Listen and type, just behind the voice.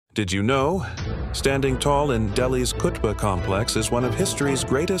Did you know? Standing tall in Delhi's Qutb complex is one of history's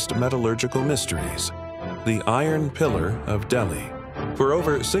greatest metallurgical mysteries, the Iron Pillar of Delhi. For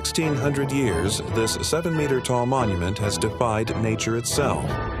over 1,600 years, this 7-meter-tall monument has defied nature itself,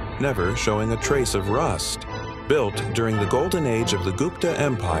 never showing a trace of rust. Built during the golden age of the Gupta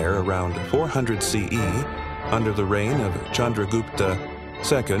Empire around 400 CE, under the reign of Chandragupta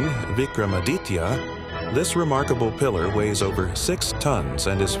II Vikramaditya, this remarkable pillar weighs over 6 tons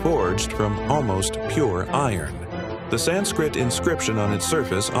and is forged from almost pure iron. The Sanskrit inscription on its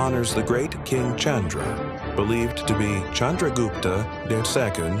surface honors the great King Chandra, believed to be Chandragupta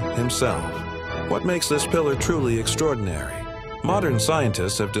II himself. What makes this pillar truly extraordinary? Modern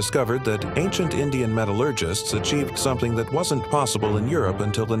scientists have discovered that ancient Indian metallurgists achieved something that wasn't possible in Europe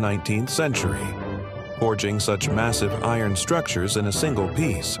until the 19th century, forging such massive iron structures in a single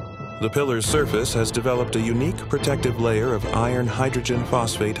piece. The pillar's surface has developed a unique protective layer of iron hydrogen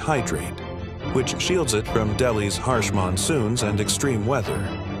phosphate hydrate, which shields it from Delhi's harsh monsoons and extreme weather.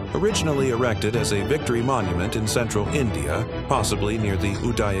 Originally erected as a victory monument in central India, possibly near the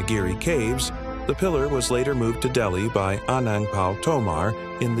Udayagiri caves, the pillar was later moved to Delhi by Anangpal Tomar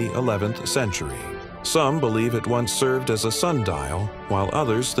in the 11th century. Some believe it once served as a sundial, while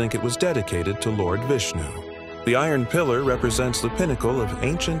others think it was dedicated to Lord Vishnu. The Iron Pillar represents the pinnacle of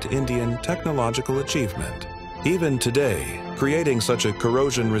ancient Indian technological achievement. Even today, creating such a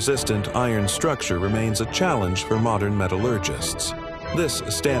corrosion-resistant iron structure remains a challenge for modern metallurgists. This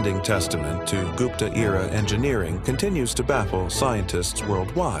standing testament to Gupta-era engineering continues to baffle scientists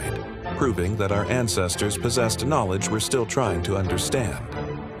worldwide, proving that our ancestors possessed knowledge we're still trying to understand.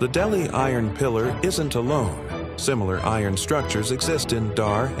 The Delhi Iron Pillar isn't alone. Similar iron structures exist in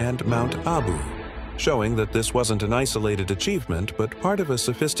Dar and Mount Abu, showing that this wasn't an isolated achievement but part of a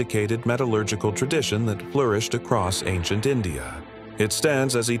sophisticated metallurgical tradition that flourished across ancient India. It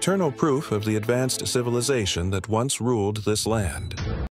stands as eternal proof of the advanced civilization that once ruled this land.